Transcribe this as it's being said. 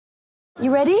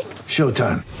You ready?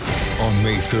 Showtime. On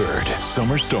May 3rd,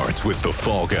 summer starts with The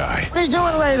Fall Guy. Let's do it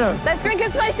later. Let's drink a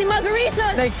spicy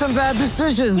margarita. Make some bad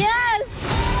decisions. Yes!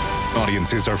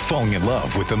 Audiences are falling in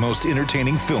love with the most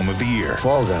entertaining film of the year.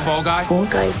 Fall Guy. Fall Guy? Fall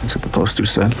Guy. That's what the poster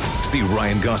said. See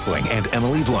Ryan Gosling and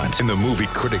Emily Blunt in the movie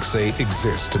critics say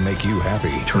exists to make you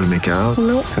happy. Trying to make it out?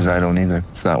 Nope. Because I don't either.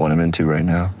 It's not what I'm into right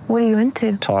now. What are you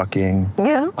into? Talking.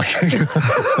 Yeah.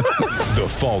 The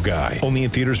Fall Guy. Only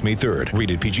in theaters May 3rd.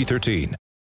 Rated PG-13.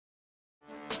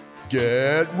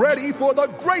 Get ready for the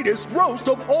greatest roast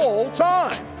of all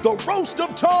time. The Roast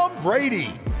of Tom Brady.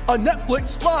 A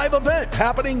Netflix live event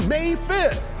happening May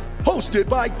 5th. Hosted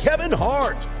by Kevin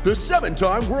Hart. The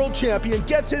 7-time world champion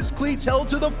gets his cleats held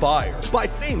to the fire by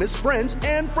famous friends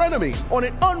and frenemies on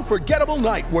an unforgettable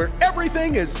night where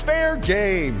everything is fair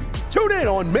game. Tune in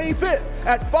on May 5th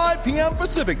at 5 p.m.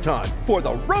 Pacific time for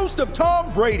the Roast of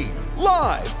Tom Brady.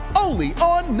 Live only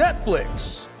on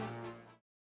Netflix.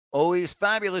 Always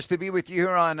fabulous to be with you here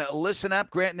on Listen Up.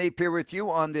 Grant Napier with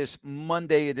you on this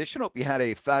Monday edition. Hope you had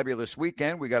a fabulous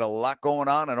weekend. We got a lot going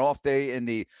on, an off day in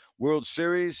the World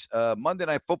Series. Monday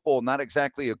Night Football, not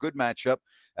exactly a good matchup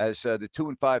as the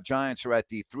 2-5 Giants are at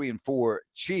the 3-4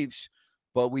 Chiefs.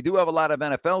 But we do have a lot of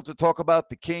NFL to talk about.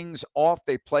 The Kings off.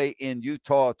 They play in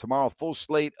Utah tomorrow. Full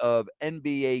slate of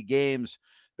NBA games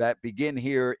that begin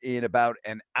here in about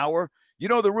an hour. You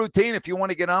know the routine. If you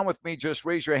want to get on with me, just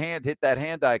raise your hand, hit that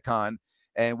hand icon,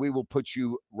 and we will put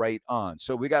you right on.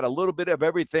 So we got a little bit of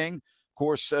everything. Of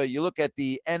course, you look at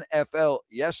the NFL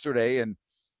yesterday, and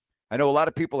I know a lot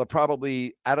of people are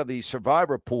probably out of the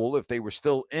survivor pool if they were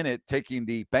still in it, taking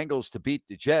the Bengals to beat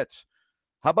the Jets.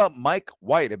 How about Mike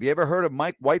White? Have you ever heard of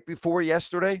Mike White before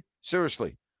yesterday?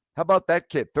 Seriously. How about that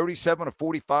kid? 37 of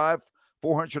 45,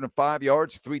 405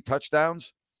 yards, 3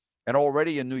 touchdowns. And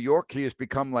already in New York, he has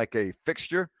become like a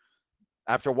fixture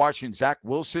after watching Zach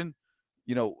Wilson,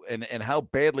 you know, and how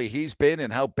badly he's been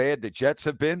and how bad the Jets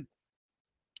have been.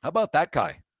 How about that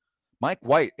guy? Mike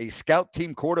White, a scout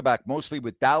team quarterback, mostly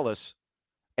with Dallas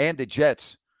and the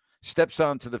Jets, steps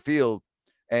onto the field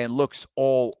and looks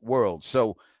all world.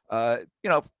 So, you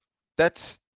know,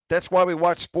 that's why we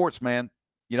watch sports, man.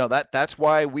 You know, that's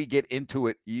why we get into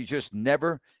it. You just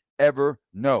never, ever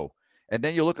know. And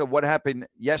then you look at what happened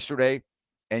yesterday,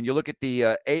 and you look at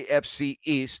the AFC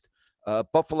East.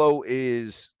 Buffalo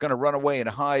is going to run away and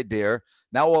hide there.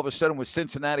 Now, all of a sudden, with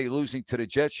Cincinnati losing to the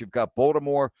Jets, you've got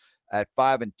Baltimore at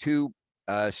 5-2,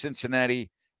 Cincinnati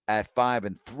at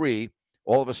 5-3.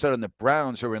 All of a sudden, the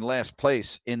Browns are in last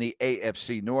place in the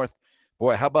AFC North.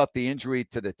 Boy, how about the injury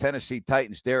to the Tennessee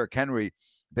Titans, Derrick Henry?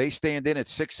 They stand in at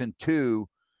 6-2,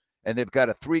 and they've got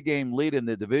a 3-game lead in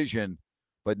the division.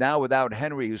 But now without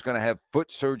Henry, who's going to have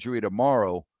foot surgery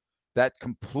tomorrow, that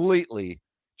completely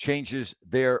changes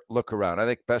their look around. I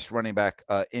think best running back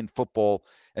in football.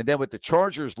 And then with the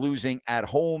Chargers losing at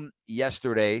home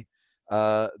yesterday,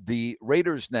 the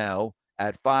Raiders now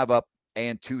at 5 up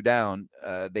and 2 down.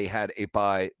 They had a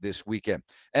bye this weekend.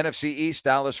 NFC East,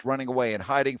 Dallas running away and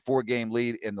hiding, 4-game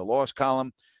lead in the loss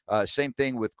column. Same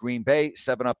thing with Green Bay,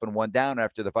 7 up and 1 down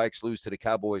after the Vikes lose to the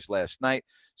Cowboys last night.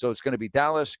 So it's going to be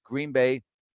Dallas, Green Bay,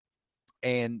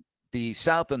 and the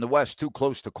South and the West too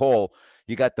close to call.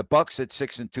 You got the Bucks at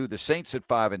 6-2, the Saints at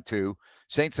 5-2.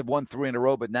 Saints have won 3 in a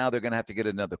row, but now they're going to have to get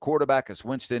another quarterback as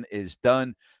Winston is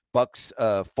done. Bucks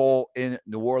fall in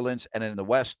New Orleans, and in the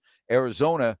West,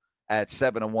 Arizona at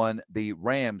 7-1, the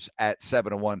Rams at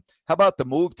 7-1. How about the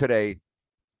move today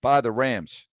by the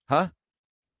Rams? Huh?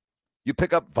 You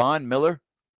pick up Von Miller?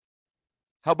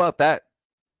 How about that?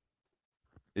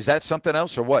 Is that something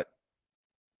else or what?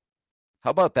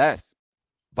 How about that?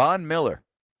 Von Miller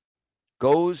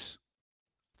goes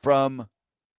from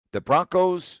the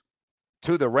Broncos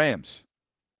to the Rams.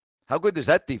 How good does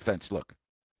that defense look?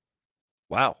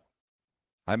 Wow.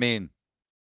 I mean,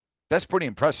 that's pretty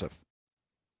impressive.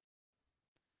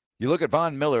 You look at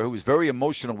Von Miller, who was very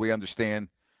emotional, we understand,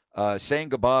 saying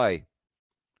goodbye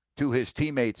to his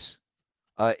teammates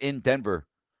in Denver.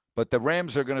 But the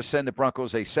Rams are going to send the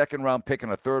Broncos a 2nd-round pick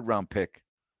and a 3rd-round pick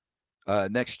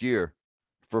next year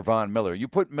for Von Miller. You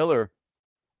put Miller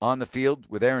on the field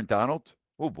with Aaron Donald.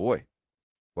 Oh, boy.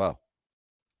 Wow.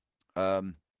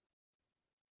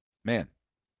 Man.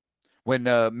 When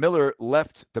Miller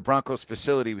left the Broncos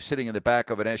facility, he was sitting in the back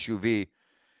of an SUV,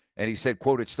 and he said,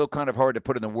 quote, "It's still kind of hard to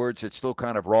put in the words. It's still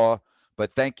kind of raw,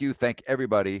 but thank you. Thank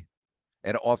everybody."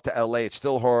 And off to L.A. It's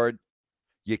still hard.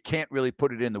 You can't really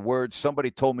put it in the words.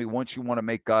 Somebody told me once you want to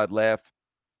make God laugh,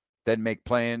 then make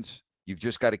plans. You've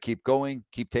just got to keep going,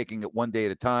 keep taking it one day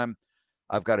at a time.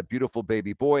 I've got a beautiful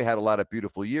baby boy, had a lot of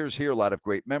beautiful years here, a lot of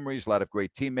great memories, a lot of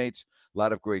great teammates, a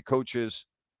lot of great coaches,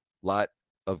 a lot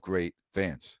of great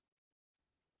fans.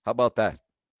 How about that?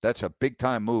 That's a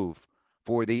big-time move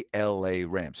for the LA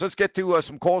Rams. Let's get to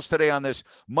some calls today on this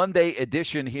Monday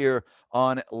edition here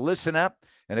on Listen Up.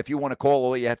 And if you want to call,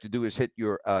 all you have to do is hit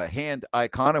your hand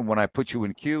icon. And when I put you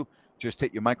in queue, just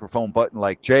hit your microphone button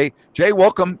like Jay. Jay,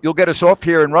 welcome. You'll get us off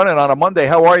here and running on a Monday.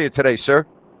 How are you today, sir?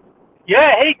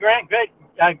 Yeah, hey, Grant.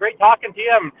 Great talking to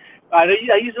you. I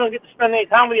usually don't get to spend any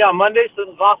time with you on Monday, so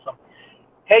this is awesome.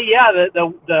 Hey, yeah,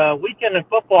 the weekend in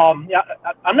football. Yeah,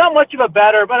 I'm not much of a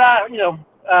bettor, but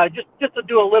just to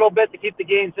do a little bit to keep the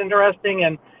games interesting.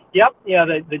 And yep,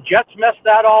 the Jets messed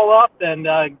that all up and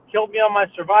killed me on my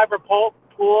survivor pool.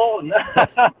 And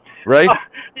right?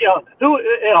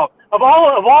 Of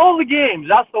all the games,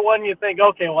 that's the one you think,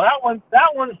 okay, well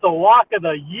that one's the lock of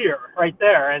the year right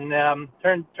there. And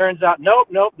turns out, nope.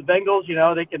 The Bengals,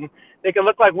 they can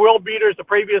look like world beaters the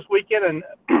previous weekend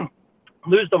and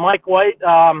lose to Mike White,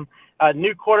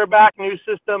 new quarterback, new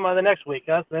system the next week.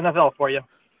 That's the NFL for you.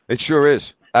 It sure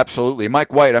is. Absolutely.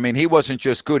 Mike White, I mean, he wasn't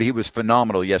just good. He was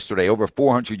phenomenal yesterday. Over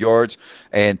 400 yards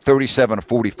and 37 of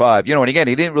 45. And again,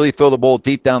 he didn't really throw the ball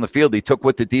deep down the field. He took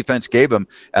what the defense gave him,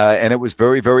 and it was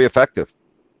very, very effective.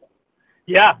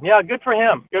 Yeah, good for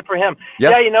him. Yep.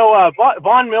 Yeah,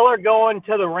 Von Miller going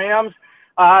to the Rams.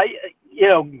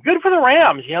 Good for the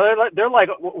Rams. They're like,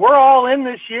 we're all in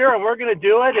this year and we're going to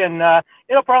do it. And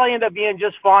it'll probably end up being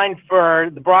just fine for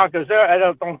the Broncos. I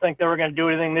don't think they were going to do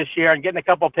anything this year, and getting a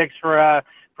couple of picks for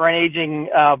an aging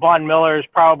Von Miller is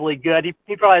probably good.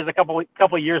 He probably has a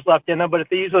couple of years left in him, but if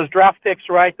they use those draft picks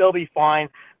right, they'll be fine.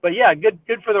 But yeah, good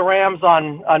for the Rams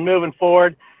on moving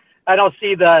forward. I don't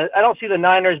see the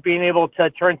Niners being able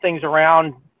to turn things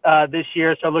around this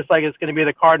year. So it looks like it's going to be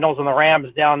the Cardinals and the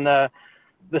Rams down the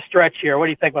stretch here. What do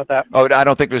you think about that? Oh, I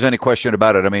don't think there's any question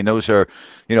about it. I mean, those are,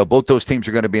 both those teams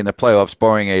are going to be in the playoffs,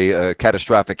 barring a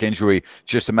catastrophic injury. It's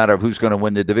just a matter of who's going to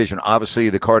win the division. Obviously,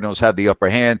 the Cardinals have the upper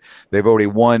hand. They've already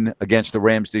won against the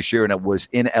Rams this year, and it was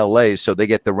in LA, so they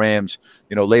get the Rams,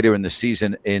 later in the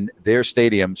season in their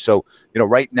stadium. So,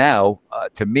 right now,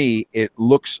 to me, it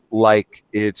looks like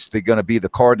it's going to be the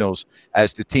Cardinals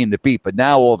as the team to beat. But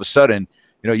now, all of a sudden,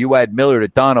 you add Miller to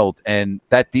Donald, and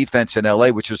that defense in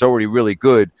L.A., which is already really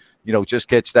good, just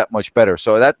gets that much better.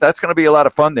 So that's going to be a lot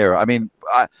of fun there. I mean,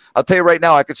 I'll tell you right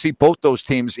now, I could see both those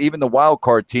teams, even the wild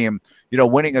card team,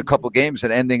 winning a couple games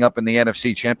and ending up in the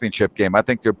NFC Championship game. I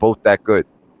think they're both that good.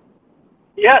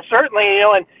 Yeah, certainly.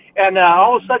 And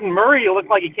all of a sudden, Murray looked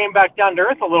like he came back down to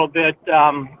earth a little bit. Yep.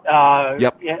 I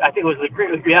think it was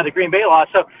the Green Bay loss.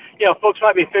 So, folks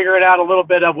might be figuring out a little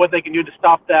bit of what they can do to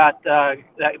stop that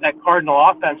Cardinal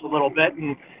offense a little bit,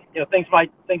 and things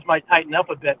might tighten up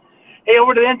a bit. Hey,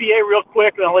 over to the NBA real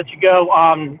quick, and I'll let you go.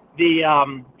 I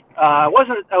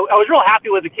was real happy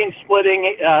with the Kings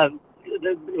splitting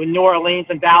New Orleans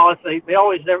and Dallas. They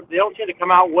don't seem to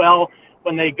come out well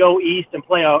when they go east and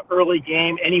play a early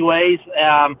game anyways.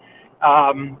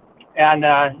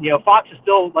 Fox is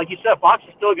still, like you said,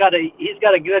 he's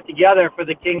got to get it together for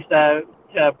the Kings to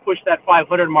push that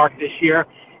 500 mark this year.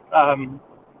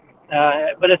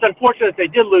 But it's unfortunate they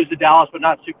did lose to Dallas, but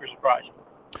not super surprised.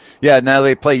 Yeah, now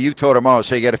they play Utah tomorrow,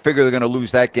 so you got to figure they're going to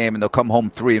lose that game, and they'll come home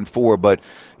 3-4. But,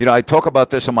 I talk about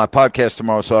this on my podcast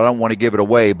tomorrow, so I don't want to give it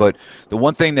away. But the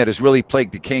one thing that has really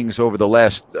plagued the Kings over the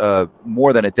last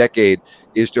more than a decade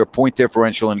is their point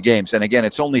differential in games. And, again,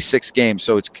 it's only 6 games,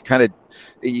 so it's kind of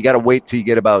you got to wait till you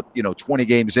get about, 20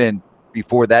 games in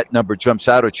before that number jumps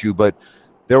out at you. But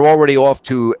they're already off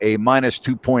to a minus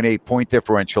 2.8 point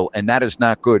differential, and that is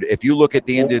not good. If you look at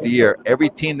the end of the year, every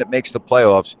team that makes the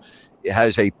playoffs – it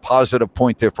has a positive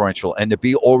point differential, and to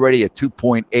be already at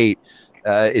 2.8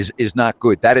 is not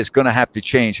good. That is going to have to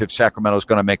change if Sacramento is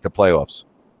going to make the playoffs.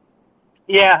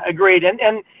 Yeah, agreed. And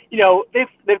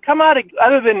they've come out,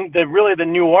 other than the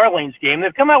New Orleans game,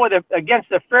 they've come out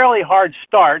against a fairly hard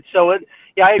start. So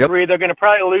I agree. Yep. They're going to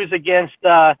probably lose against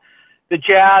the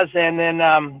Jazz, and then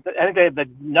I think they have the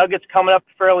Nuggets coming up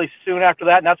fairly soon after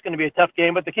that, and that's going to be a tough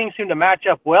game. But the Kings seem to match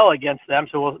up well against them,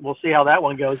 so we'll see how that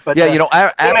one goes. But yeah,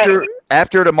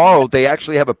 after tomorrow, they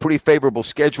actually have a pretty favorable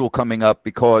schedule coming up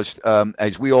because,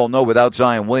 as we all know, without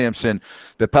Zion Williamson,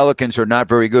 the Pelicans are not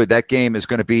very good. That game is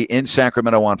going to be in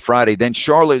Sacramento on Friday. Then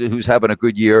Charlotte, who's having a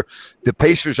good year. The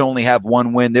Pacers only have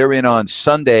 1 win. They're in on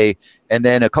Sunday, and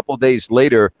then a couple of days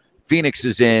later, Phoenix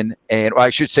is in, or I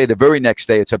should say the very next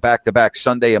day, it's a back-to-back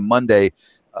Sunday and Monday.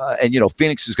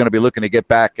 Phoenix is going to be looking to get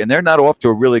back, and they're not off to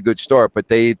a really good start, but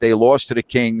they lost to the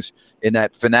Kings in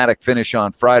that fanatic finish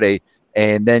on Friday.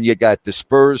 And then you got the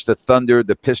Spurs, the Thunder,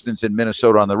 the Pistons, and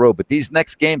Minnesota on the road. But these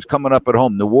next games coming up at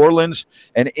home, New Orleans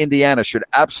and Indiana should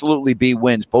absolutely be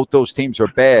wins. Both those teams are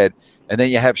bad. And then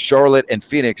you have Charlotte and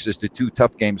Phoenix as the 2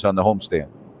 tough games on the homestand.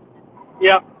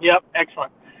 Yep.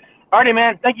 Excellent. All righty,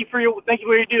 man. Thank you for what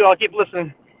you do. I'll keep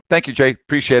listening. Thank you, Jay.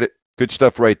 Appreciate it. Good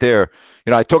stuff right there.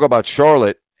 I talk about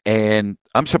Charlotte, and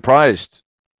I'm surprised.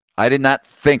 I did not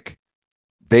think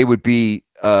they would be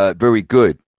very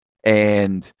good.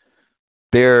 And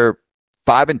they're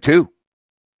 5-2,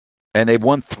 and they've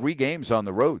won 3 games on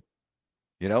the road.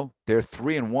 They're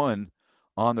 3-1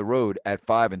 on the road at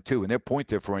 5-2, and their point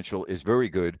differential is very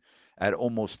good at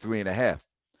almost 3.5.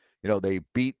 They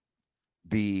beat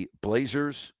the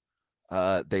Blazers.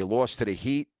 They lost to the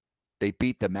Heat. They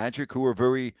beat the Magic, who are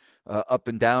very up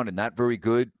and down and not very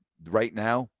good right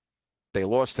now. They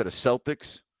lost to the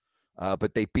Celtics,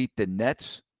 but they beat the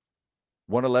Nets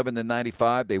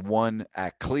 111-95. They won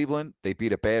at Cleveland. They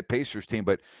beat a bad Pacers team.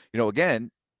 But, again,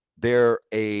 they're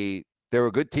a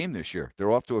good team this year.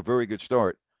 They're off to a very good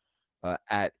start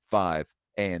at 5-2.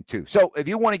 So if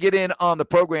you want to get in on the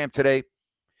program today,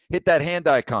 hit that hand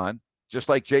icon, just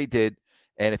like Jay did.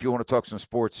 And if you want to talk some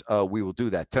sports, we will do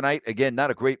that. Tonight, again,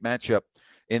 not a great matchup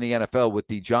in the NFL with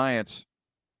the Giants.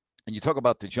 And you talk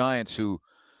about the Giants who,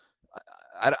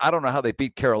 I don't know how they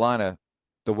beat Carolina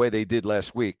the way they did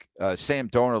last week. Sam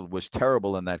Darnold was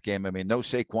terrible in that game. I mean, no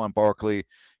Saquon Barkley.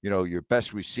 Your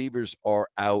best receivers are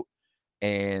out.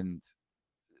 And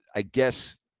I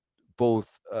guess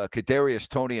both Kadarius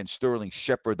Toney and Sterling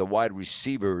Shepard, the wide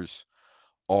receivers,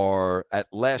 are at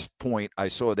last point I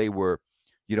saw they were,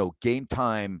 game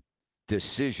time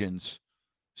decisions.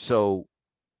 So,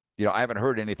 I haven't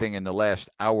heard anything in the last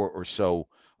hour or so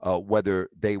whether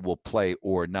they will play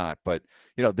or not. But,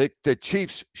 the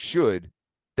Chiefs should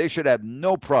have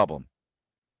no problem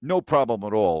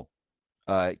at all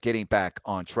getting back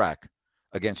on track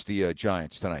against the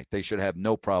Giants tonight. They should have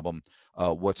no problem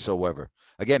whatsoever.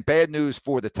 Again, bad news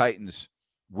for the Titans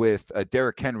with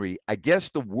Derrick Henry. I guess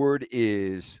the word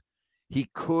is he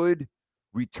could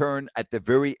return at the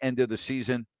very end of the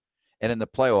season and in the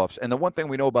playoffs. And the one thing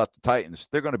we know about the Titans,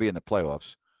 they're going to be in the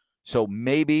playoffs. So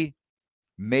maybe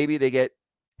they get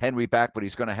Henry back, but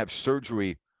he's going to have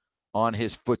surgery on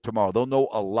his foot tomorrow. They'll know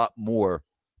a lot more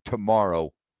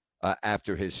tomorrow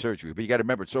after his surgery. But you got to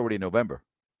remember, it's already November.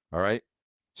 All right.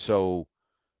 So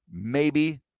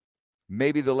maybe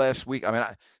the last week. I mean,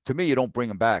 to me, you don't bring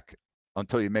him back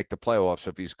until you make the playoffs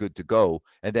if he's good to go.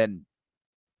 And then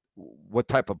what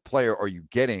type of player are you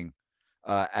getting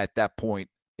at that point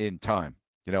in time?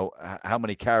 How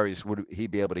many carries would he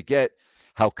be able to get?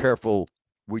 How careful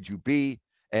would you be?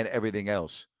 And everything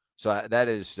else. So that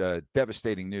is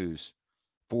devastating news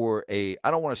for I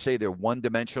don't want to say they're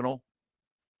one-dimensional,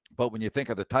 but when you think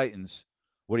of the Titans,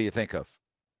 what do you think of?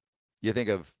 You think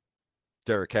of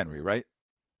Derrick Henry, right?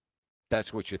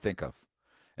 That's what you think of.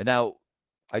 And now,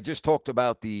 I just talked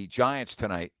about the Giants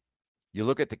tonight. You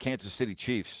look at the Kansas City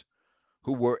Chiefs,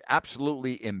 who were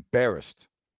absolutely embarrassed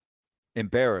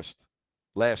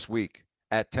last week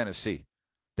at Tennessee.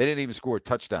 They didn't even score a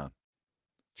touchdown.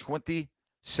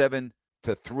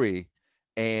 27-3.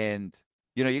 And,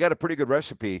 you got a pretty good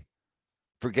recipe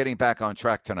for getting back on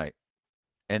track tonight.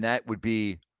 And that would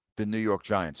be the New York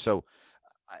Giants. So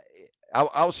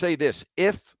I'll say this.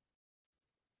 If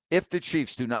the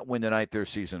Chiefs do not win tonight, their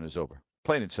season is over.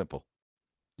 Plain and simple.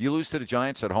 You lose to the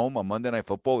Giants at home on Monday Night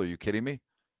Football, are you kidding me?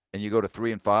 And you go to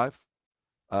 3-5.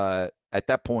 At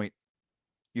that point,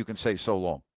 you can say so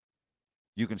long.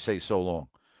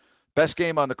 Best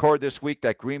game on the card this week,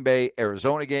 that Green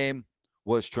Bay-Arizona game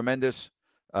was tremendous.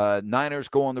 Niners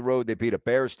go on the road. They beat a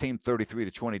Bears team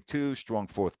 33-22, strong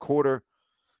fourth quarter.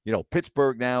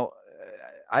 Pittsburgh now,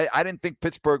 I didn't think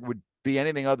Pittsburgh would be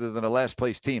anything other than a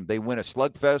last-place team. They win a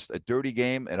slugfest, a dirty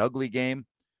game, an ugly game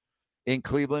in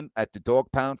Cleveland at the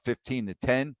Dog Pound,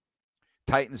 15-10.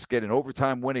 Titans get an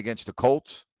overtime win against the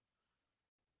Colts,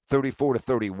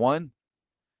 34-31.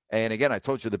 And again, I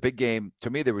told you the big game, to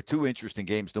me, there were 2 interesting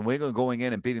games. New England going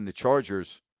in and beating the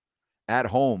Chargers at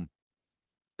home.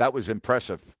 That was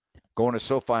impressive. Going to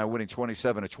SoFi and winning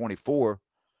 27-24.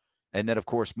 And then, of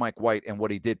course, Mike White and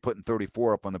what he did, putting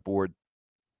 34 up on the board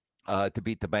to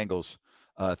beat the Bengals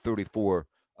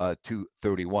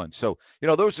 34-31. So,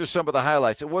 those are some of the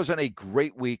highlights. It wasn't a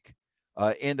great week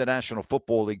in the National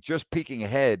Football League. Just peeking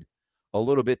ahead a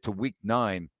little bit to week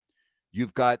 9,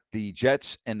 you've got the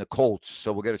Jets and the Colts.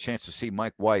 So we'll get a chance to see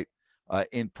Mike White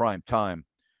in prime time.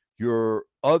 Your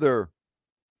other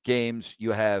games,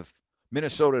 you have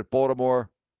Minnesota at Baltimore,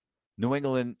 New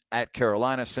England at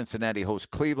Carolina, Cincinnati hosts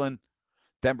Cleveland,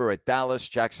 Denver at Dallas,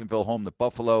 Jacksonville home to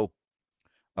Buffalo,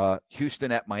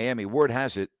 Houston at Miami. Word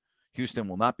has it, Houston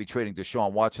will not be trading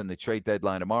Deshaun Watson the trade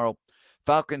deadline tomorrow.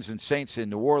 Falcons and Saints in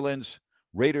New Orleans.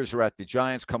 Raiders are at the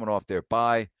Giants coming off their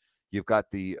bye. You've got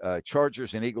the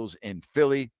Chargers and Eagles in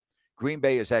Philly. Green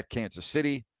Bay is at Kansas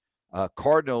City.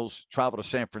 Cardinals travel to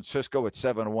San Francisco at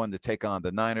 7-1 to take on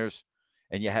the Niners.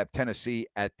 And you have Tennessee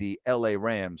at the LA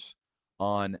Rams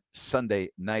on Sunday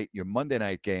night. Your Monday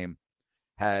night game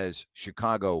has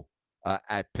Chicago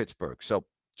at Pittsburgh. So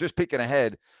just peeking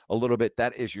ahead a little bit,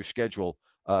 that is your schedule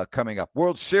coming up.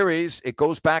 World Series, it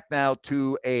goes back now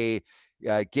to a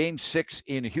Game 6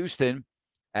 in Houston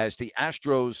as the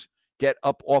Astros get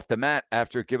up off the mat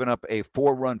after giving up a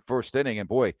 4-run first inning. And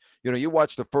boy, you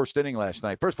watched the first inning last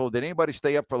night. First of all, did anybody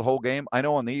stay up for the whole game? I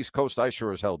know on the East Coast, I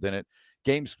sure as hell didn't.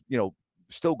 Games,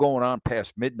 still going on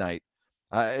past midnight.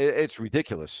 It's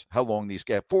ridiculous how long these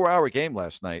guys. 4-hour game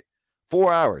last night.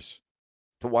 4 hours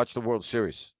to watch the World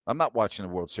Series. I'm not watching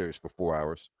the World Series for 4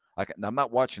 hours. I'm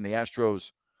not watching the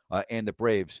Astros and the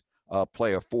Braves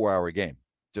play a 4-hour game.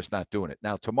 Just not doing it.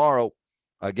 Now, tomorrow,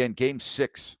 again, Game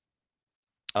 6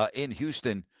 in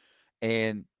Houston.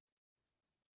 And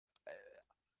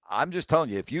I'm just telling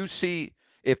you,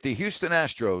 if the Houston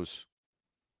Astros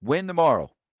win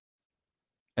tomorrow,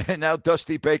 and now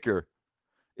Dusty Baker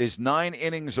is 9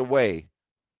 innings away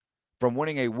from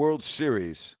winning a World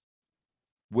Series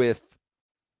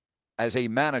as a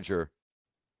manager,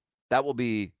 that will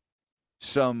be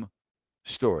some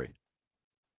story.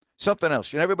 Something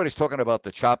else. Everybody's talking about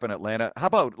the chop in Atlanta. How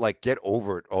about, get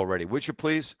over it already, would you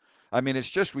please? I mean, it's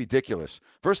just ridiculous.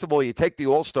 First of all, you take the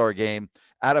All-Star game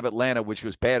out of Atlanta, which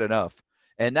was bad enough.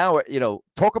 And now,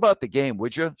 talk about the game,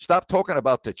 would you? Stop talking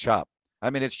about the chop. I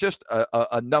mean, it's just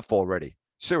enough already.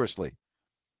 Seriously.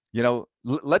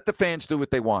 Let the fans do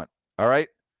what they want, all right?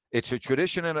 It's a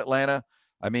tradition in Atlanta.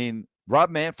 I mean, Rob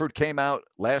Manfred came out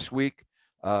last week,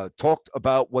 talked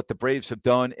about what the Braves have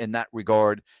done in that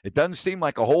regard. It doesn't seem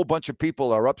like a whole bunch of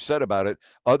people are upset about it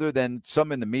other than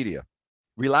some in the media.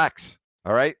 Relax,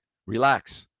 all right?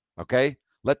 Relax, okay?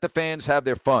 Let the fans have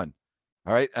their fun,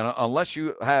 all right? And unless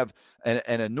you have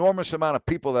an enormous amount of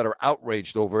people that are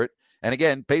outraged over it, and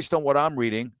again, based on what I'm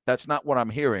reading, that's not what I'm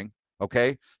hearing,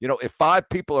 okay? If 5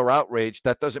 people are outraged,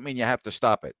 that doesn't mean you have to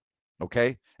stop it,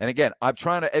 okay? And again, I'm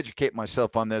trying to educate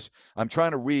myself on this. I'm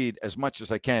trying to read as much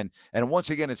as I can. And once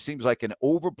again, it seems like an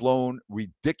overblown,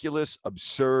 ridiculous,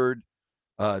 absurd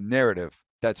narrative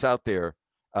that's out there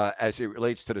as it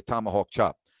relates to the tomahawk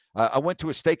chop. I went to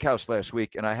a steakhouse last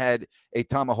week, and I had a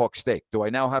tomahawk steak. Do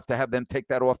I now have to have them take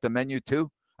that off the menu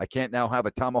too? I can't now have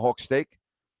a tomahawk steak?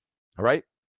 All right?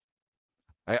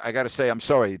 I got to say, I'm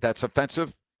sorry. That's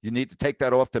offensive. You need to take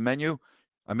that off the menu.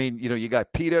 I mean, you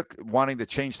got PETA wanting to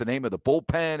change the name of the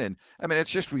bullpen. And, I mean,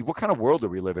 it's just, what kind of world are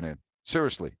we living in?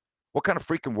 Seriously. What kind of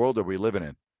freaking world are we living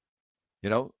in?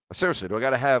 Seriously, do I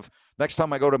got to have, next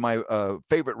time I go to my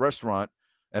favorite restaurant,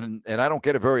 and I don't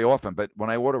get it very often, but when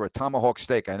I order a tomahawk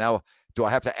steak, do I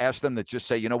have to ask them to just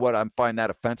say, you know what, I find that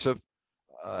offensive?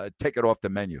 Take it off the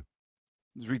menu.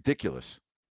 It's ridiculous.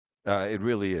 It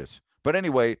really is. But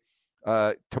anyway,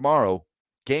 tomorrow,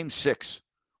 Game 6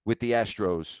 with the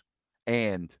Astros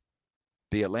and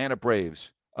the Atlanta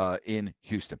Braves in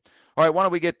Houston. All right, why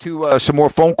don't we get to some more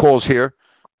phone calls here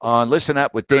on Listen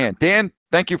Up with Dan. Dan,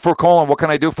 thank you for calling. What can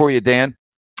I do for you, Dan?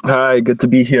 Hi, good to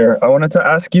be here. I wanted to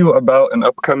ask you about an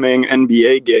upcoming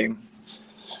NBA game.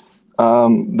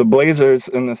 The Blazers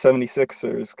and the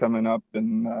 76ers coming up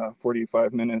in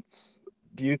 45 minutes.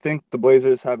 Do you think the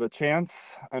Blazers have a chance?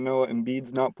 I know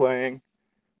Embiid's not playing,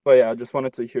 but yeah, I just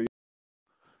wanted to hear you.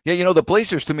 Yeah, the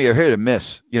Blazers to me are here to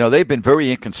miss. They've been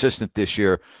very inconsistent this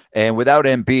year, and without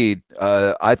Embiid,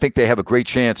 I think they have a great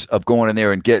chance of going in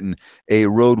there and getting a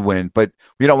road win. But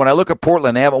when I look at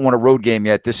Portland, they haven't won a road game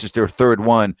yet. This is their third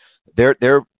one.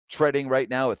 They're treading right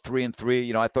now at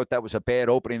 3-3. I thought that was a bad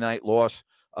opening night loss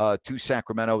to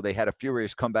Sacramento. They had a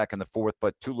furious comeback in the fourth,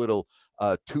 but too little,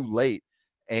 too late.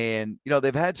 And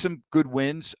they've had some good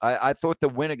wins. I thought the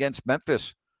win against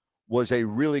Memphis was a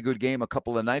really good game a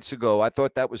couple of nights ago. I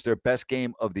thought that was their best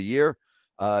game of the year.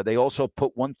 They also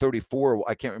put 134.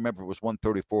 I can't remember if it was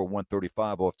 134 or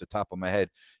 135 off the top of my head.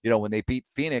 When they beat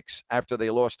Phoenix after they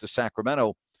lost to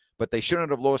Sacramento, but they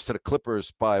shouldn't have lost to the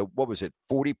Clippers by,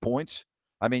 40 points?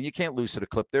 I mean, you can't lose to the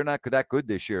Clippers. They're not that good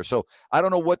this year. So I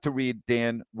don't know what to read,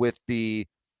 Dan, with the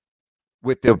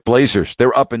Blazers.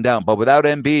 They're up and down. But without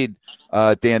Embiid,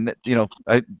 Dan,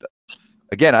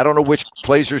 Again, I don't know which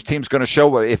Blazers team's going to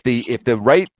show. If the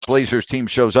right Blazers team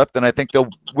shows up, then I think they'll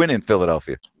win in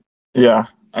Philadelphia. Yeah,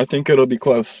 I think it'll be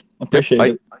close. Appreciate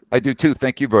it. I do too.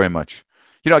 Thank you very much.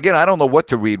 Again, I don't know what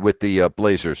to read with the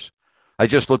Blazers. I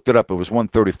just looked it up. It was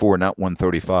 134, not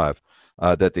 135,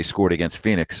 that they scored against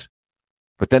Phoenix.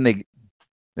 But then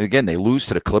they lose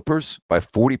to the Clippers by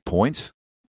 40 points.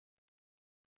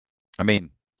 I mean,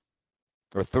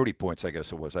 or 30 points, I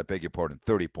guess it was. I beg your pardon,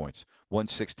 30 points,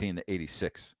 116-86.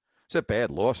 It's a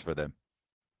bad loss for them.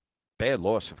 Bad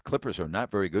loss. The Clippers are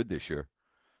not very good this year.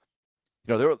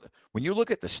 You know, when you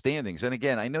look at the standings, and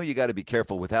again, I know you got to be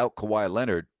careful. Without Kawhi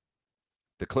Leonard,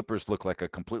 the Clippers look like a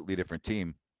completely different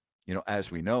team, you know, as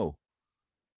we know.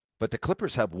 But the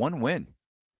Clippers have one win.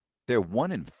 They're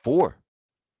 1-4.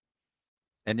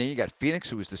 And then you got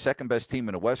Phoenix, who was the second best team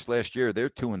in the West last year. They're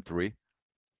 2-3.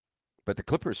 But the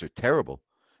Clippers are terrible.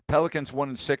 Pelicans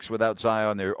 1-6 without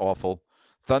Zion. They're awful.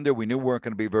 Thunder, we knew weren't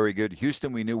going to be very good.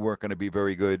 Houston, we knew weren't going to be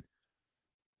very good.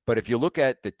 But if you look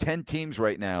at the 10 teams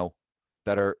right now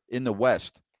that are in the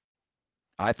West,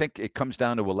 I think it comes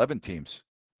down to 11 teams.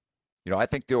 You know, I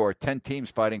think there are 10 teams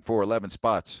fighting for 11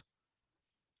 spots.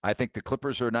 I think the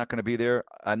Clippers are not going to be there.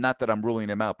 Not that I'm ruling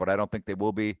them out, but I don't think they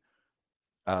will be.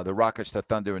 The Rockets, the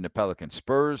Thunder, and the Pelicans.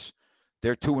 Spurs,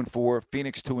 they're 2-4.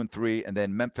 Phoenix 2-3, and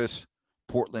then Memphis,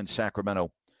 Portland,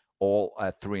 Sacramento, all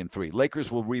at 3-3.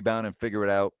 Lakers will rebound and figure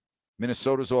it out.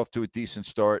 Minnesota's off to a decent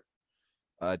start.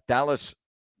 Dallas,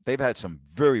 they've had some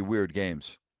very weird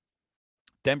games.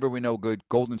 Denver, we know good.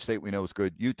 Golden State, we know is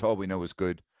good. Utah, we know is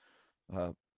good.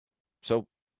 So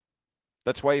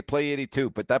that's why you play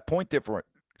 82. But that point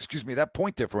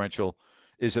differential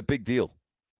is a big deal.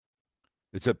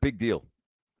 It's a big deal.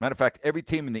 Matter of fact, every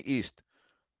team in the East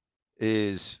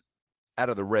is out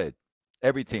of the red.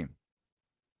 Every team.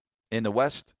 In the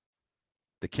West,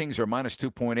 the Kings are minus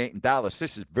 2.8. In Dallas,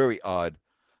 this is very odd.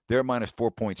 They're minus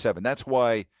 4.7. That's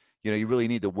why, you know, you really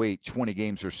need to wait 20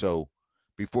 games or so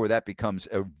before that becomes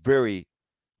a very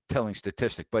telling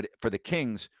statistic. But for the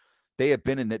Kings,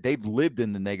 they've lived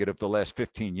in the negative the last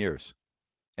 15 years.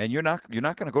 And you're not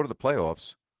going to go to the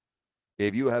playoffs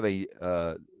if you have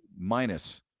a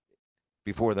minus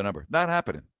before the number. Not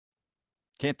happening.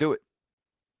 Can't do it.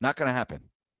 Not going to happen.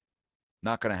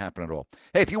 Not going to happen at all.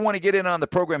 Hey, if you want to get in on the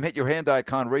program, hit your hand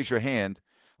icon, raise your hand,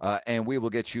 and we will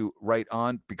get you right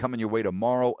on. Be coming your way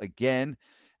tomorrow again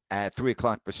at 3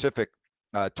 o'clock Pacific.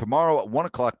 Tomorrow at 1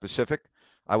 o'clock Pacific,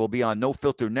 I will be on No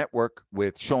Filter Network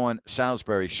with Sean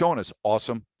Salisbury. Sean is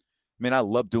awesome. I mean, I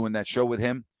love doing that show with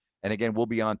him. And again, we'll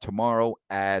be on tomorrow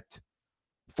at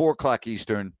 4 o'clock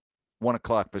Eastern, 1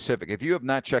 o'clock Pacific. If you have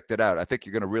not checked it out, I think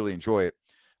you're going to really enjoy it.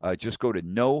 Just go to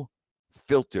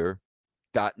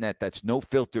nofilter.net. That's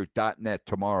nofilter.net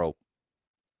tomorrow,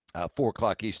 4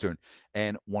 o'clock Eastern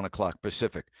and 1 o'clock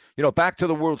Pacific. You know, back to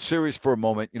the World Series for a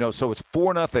moment. You know, so it's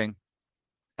 4-0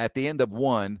 at the end of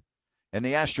one, and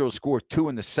the Astros scored 2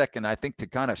 in the second, I think, to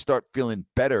kind of start feeling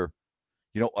better,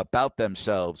 you know, about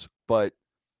themselves. But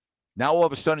now all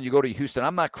of a sudden you go to Houston.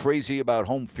 I'm not crazy about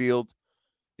home field.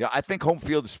 Yeah, I think home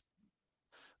field is,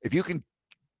 if you can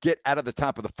get out of the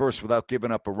top of the first without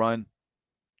giving up a run,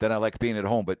 then I like being at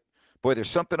home. But boy, there's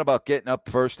something about getting up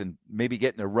first and maybe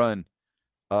getting a run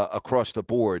across the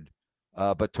board.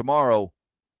 But tomorrow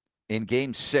in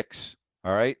Game 6,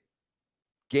 all right,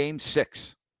 Game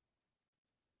 6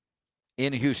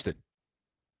 in Houston,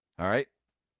 all right,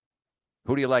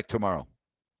 who do you like tomorrow?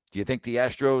 Do you think the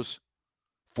Astros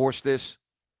force this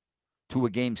to a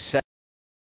Game 7?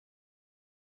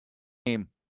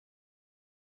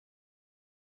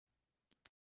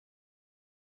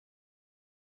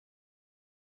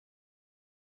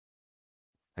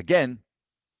 Again,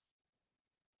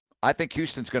 I think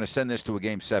Houston's going to send this to a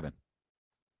Game 7.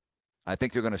 I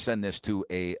think they're going to send this to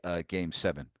a Game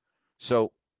 7.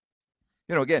 So,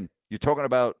 you know, again, you're talking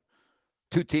about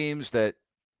two teams that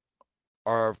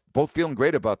are both feeling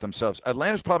great about themselves.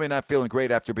 Atlanta's probably not feeling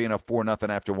great after being up 4-0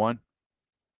 after one.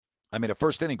 I mean, a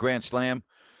first inning grand slam,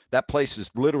 that place is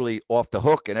literally off the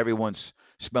hook, and everyone's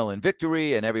smelling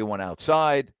victory, and everyone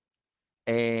outside,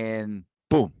 and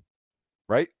boom,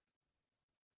 right?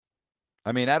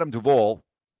 I mean, Adam Duvall,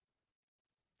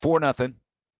 4-0,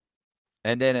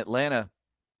 and then Atlanta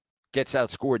gets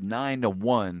outscored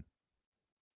 9-1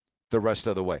 the rest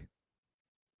of the way.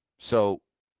 So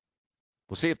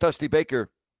we'll see if Dusty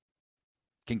Baker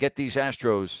can get these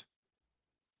Astros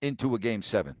into a Game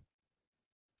 7.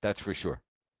 That's for sure.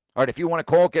 All right, if you want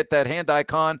to call, get that hand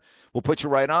icon. We'll put you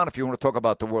right on. If you want to talk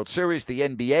about the World Series, the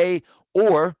NBA,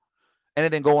 or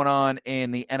anything going on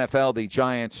in the NFL, the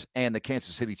Giants and the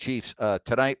Kansas City Chiefs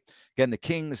tonight. Again, the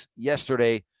Kings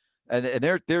yesterday, and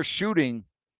they're shooting,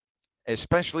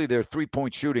 especially their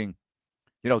three-point shooting.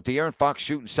 You know, De'Aaron Fox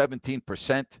shooting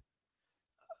 17%.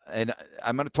 And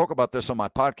I'm going to talk about this on my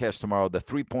podcast tomorrow. The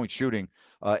three-point shooting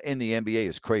in the NBA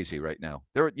is crazy right now.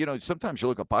 There, you know, sometimes you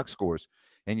look at box scores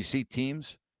and you see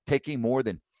teams taking more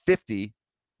than 50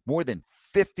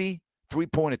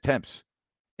 three-point attempts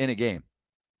in a game.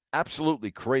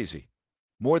 Absolutely crazy.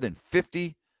 More than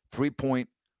 50 three-point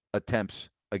attempts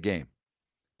a game.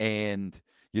 And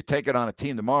you take it on a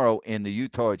team tomorrow in the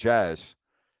Utah Jazz,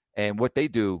 and what they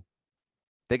do,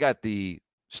 they got the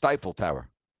Stifle Tower.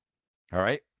 All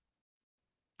right?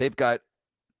 They've got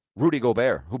Rudy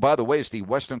Gobert, who, by the way, is the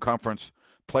Western Conference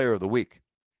Player of the Week.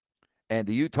 And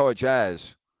the Utah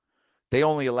Jazz, they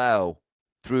only allow,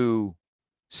 through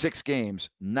 6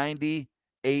 games,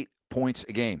 98 points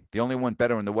a game. The only one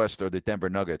better in the West are the Denver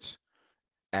Nuggets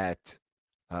at,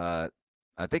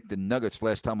 I think the Nuggets,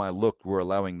 last time I looked, were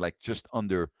allowing like just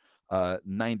under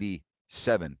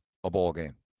 97 a ball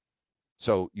game.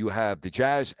 So you have the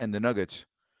Jazz and the Nuggets,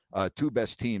 2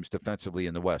 best teams defensively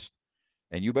in the West.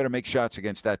 And you better make shots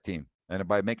against that team. And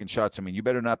by making shots, I mean, you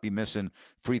better not be missing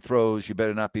free throws. You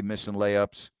better not be missing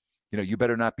layups. You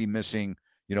better not be missing,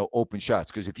 open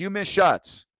shots. Because if you miss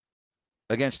shots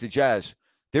against the Jazz,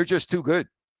 they're just too good.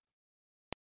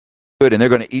 And they're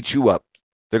going to eat you up.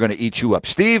 They're going to eat you up.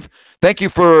 Steve, thank you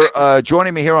for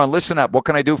joining me here on Listen Up. What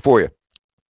can I do for you?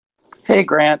 Hey,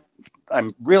 Grant. I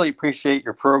really appreciate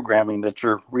your programming, that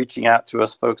you're reaching out to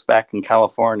us folks back in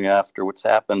California after what's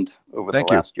happened over the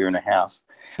last year and a half.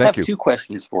 I have 2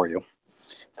 questions for you.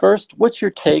 First, what's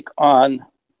your take on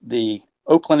the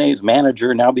Oakland A's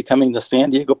manager now becoming the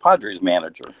San Diego Padres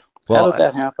manager? How did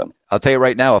that happen? I'll tell you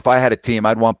right now, if I had a team,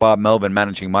 I'd want Bob Melvin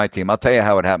managing my team. I'll tell you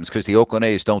how it happens, because the Oakland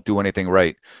A's don't do anything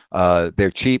right.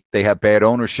 They're cheap. They have bad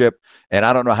ownership. And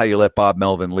I don't know how you let Bob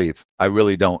Melvin leave. I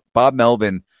really don't. Bob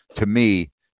Melvin, to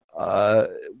me,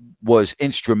 was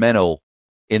instrumental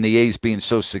in the A's being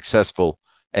so successful.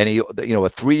 And he, a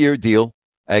 3-year deal.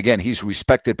 Again, he's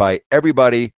respected by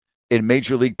everybody in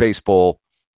Major League Baseball.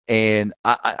 And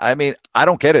I mean, I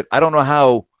don't get it. I don't know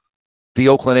how the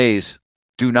Oakland A's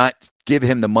do not give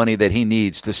him the money that he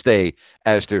needs to stay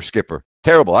as their skipper.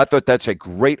 Terrible. I thought that's a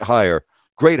great hire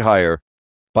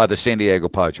by the San Diego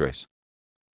Padres.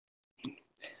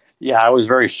 Yeah, I was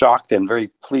very shocked and very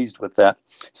pleased with that.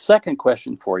 Second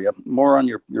question for you, more on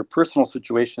your personal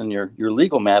situation, your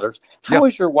legal matters. How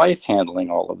is your wife handling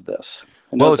all of this?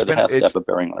 I know that it has to have a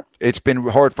bearing on her. It's been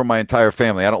hard for my entire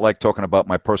family. I don't like talking about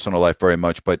my personal life very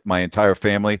much, but my entire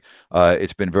family,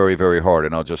 it's been very, very hard,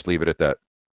 and I'll just leave it at that.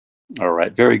 All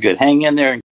right, very good. Hang in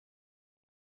there.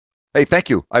 Hey, thank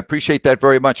you. I appreciate that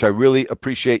very much. I really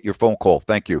appreciate your phone call.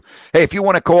 Thank you. Hey, if you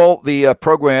want to call the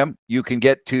program, you can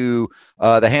get to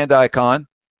the hand icon,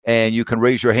 and you can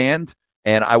raise your hand,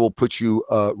 and I will put you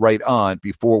right on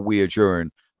before we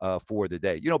adjourn for the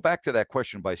day. Back to that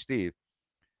question by Steve.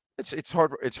 It's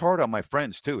hard. It's hard on my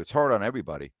friends too. It's hard on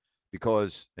everybody,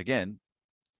 because again,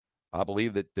 I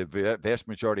believe that the vast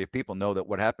majority of people know that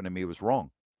what happened to me was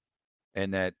wrong,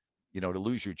 and that to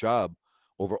lose your job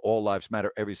over All Lives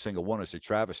Matter, every single one, is a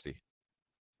travesty.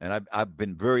 And I've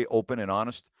been very open and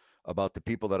honest about the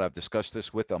people that I've discussed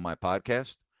this with on my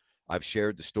podcast. I've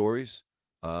shared the stories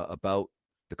about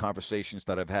the conversations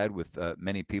that I've had with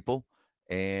many people,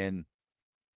 and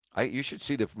you should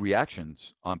see the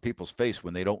reactions on people's face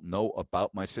when they don't know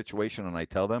about my situation, and I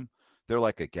tell them. They're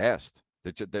like aghast.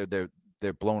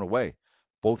 They're blown away,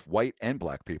 both white and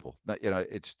black people.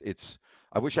 It's.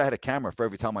 I wish I had a camera for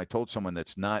every time I told someone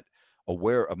that's not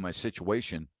aware of my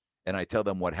situation, and I tell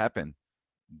them what happened.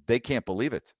 They can't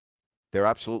believe it. They're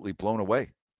absolutely blown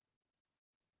away.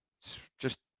 It's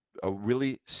just a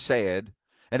really sad,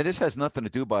 and this has nothing to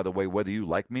do, by the way, whether you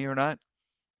like me or not.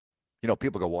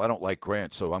 People go, well, I don't like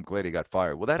Grant, so I'm glad he got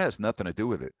fired. Well, that has nothing to do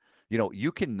with it.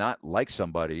 You cannot like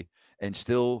somebody and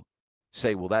still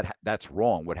say, well, that's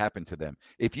wrong, what happened to them.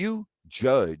 If you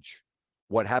judge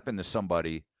what happened to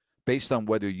somebody based on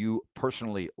whether you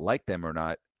personally like them or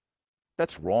not,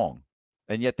 that's wrong.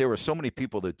 And yet there are so many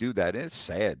people that do that, and it's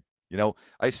sad.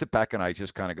 I sit back and I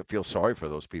just kind of feel sorry for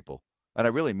those people. And I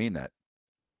really mean that.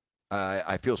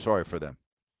 I feel sorry for them.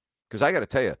 Because I got to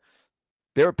tell you,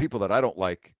 there are people that I don't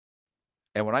like.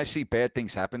 And when I see bad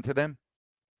things happen to them,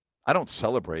 I don't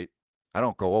celebrate. I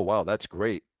don't go, oh, wow, that's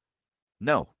great.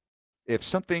 No. If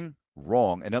something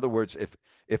wrong, in other words,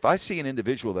 if I see an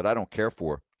individual that I don't care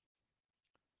for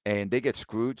and they get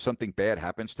screwed, something bad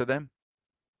happens to them,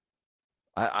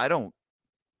 I don't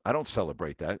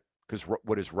celebrate that, because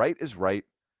what is right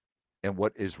and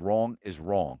what is wrong is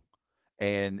wrong.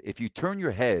 And if you turn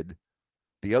your head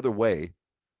the other way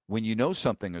when you know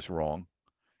something is wrong,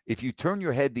 if you turn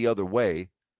your head the other way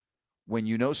when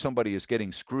you know somebody is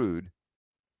getting screwed,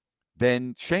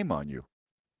 then shame on you.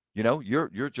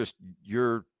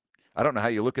 You're I don't know how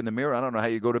you look in the mirror. I don't know how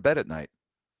you go to bed at night.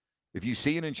 If you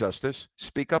see an injustice,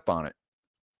 speak up on it.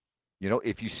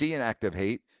 If you see an act of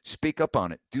hate, speak up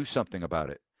on it. Do something about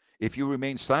it. If you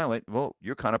remain silent, well,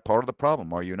 you're kind of part of the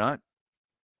problem, are you not?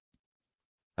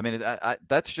 I mean,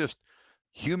 that's just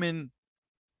human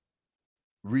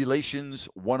relations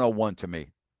 101 to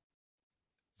me.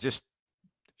 Just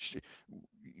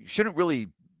shouldn't really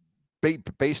be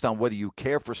based on whether you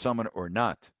care for someone or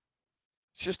not.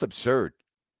 It's just absurd.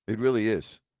 It really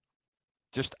is.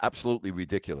 Just absolutely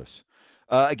ridiculous.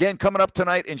 Again, coming up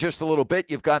tonight in just a little bit,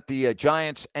 you've got the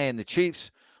Giants and the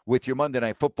Chiefs with your Monday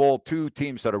Night Football, two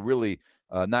teams that are really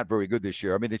not very good this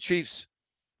year. I mean, the Chiefs,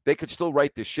 they could still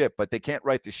right the ship, but they can't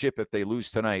right the ship if they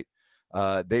lose tonight.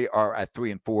 They are at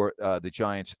 3-4, the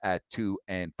Giants at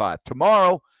 2-5.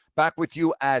 Tomorrow, back with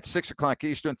you at 6 o'clock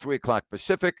Eastern, 3 o'clock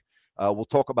Pacific. We'll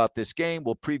talk about this game.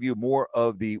 We'll preview more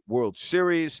of the World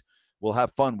Series. We'll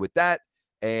have fun with that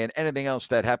and anything else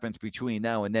that happens between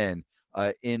now and then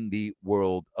in the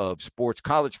world of sports.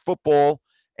 College football,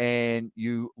 and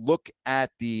you look at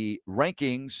the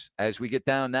rankings as we get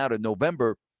down now to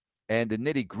November and the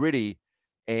nitty-gritty,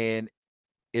 and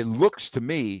it looks to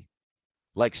me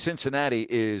like Cincinnati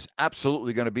is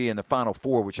absolutely going to be in the Final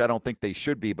Four, which I don't think they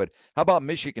should be. But how about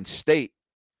Michigan State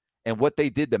and what they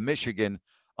did to Michigan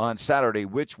on Saturday,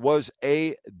 which was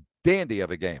a dandy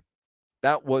of a game.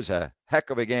 That was a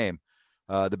heck of a game,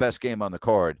 the best game on the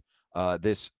card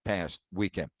this past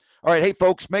weekend. All right, hey,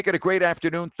 folks, make it a great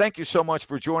afternoon. Thank you so much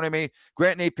for joining me.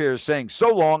 Grant Napier is saying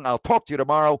so long. I'll talk to you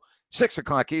tomorrow, 6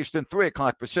 o'clock Eastern, 3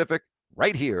 o'clock Pacific,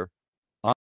 right here.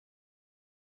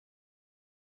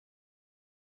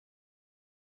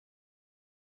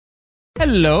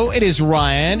 Hello, it is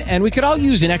Ryan, and we could all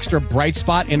use an extra bright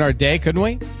spot in our day, couldn't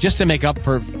we? Just to make up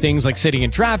for things like sitting in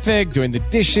traffic, doing the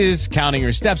dishes, counting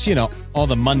your steps, you know, all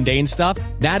the mundane stuff.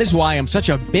 That is why I'm such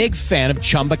a big fan of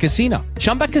Chumba Casino.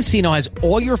 Chumba Casino has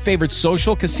all your favorite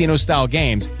social casino-style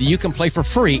games that you can play for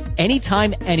free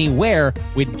anytime, anywhere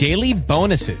with daily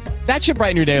bonuses. That should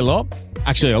brighten your day a little.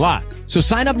 Actually, a lot. So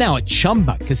sign up now at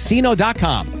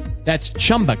ChumbaCasino.com. That's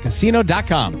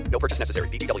ChumbaCasino.com. No purchase necessary.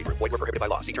 VGW Group. Void where prohibited by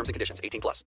law. See terms and conditions.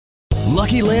 18+.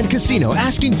 Lucky Land Casino,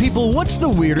 asking people, what's the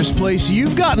weirdest place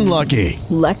you've gotten lucky?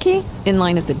 Lucky? In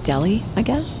line at the deli, I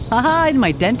guess? Aha, in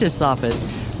my dentist's office.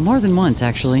 More than once,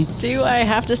 actually. Do I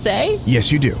have to say?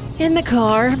 Yes, you do. In the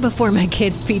car before my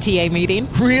kids' PTA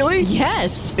meeting. Really?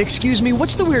 Yes. Excuse me,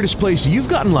 what's the weirdest place you've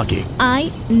gotten lucky?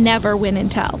 I never win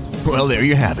and tell. Well, there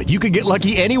you have it. You can get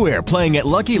lucky anywhere, playing at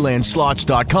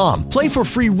LuckyLandSlots.com. Play for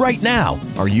free right now.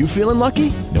 Are you feeling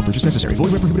lucky? No purchase necessary.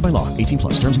 Void where prohibited by law. 18+.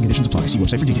 Terms and conditions apply. See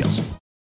website for details.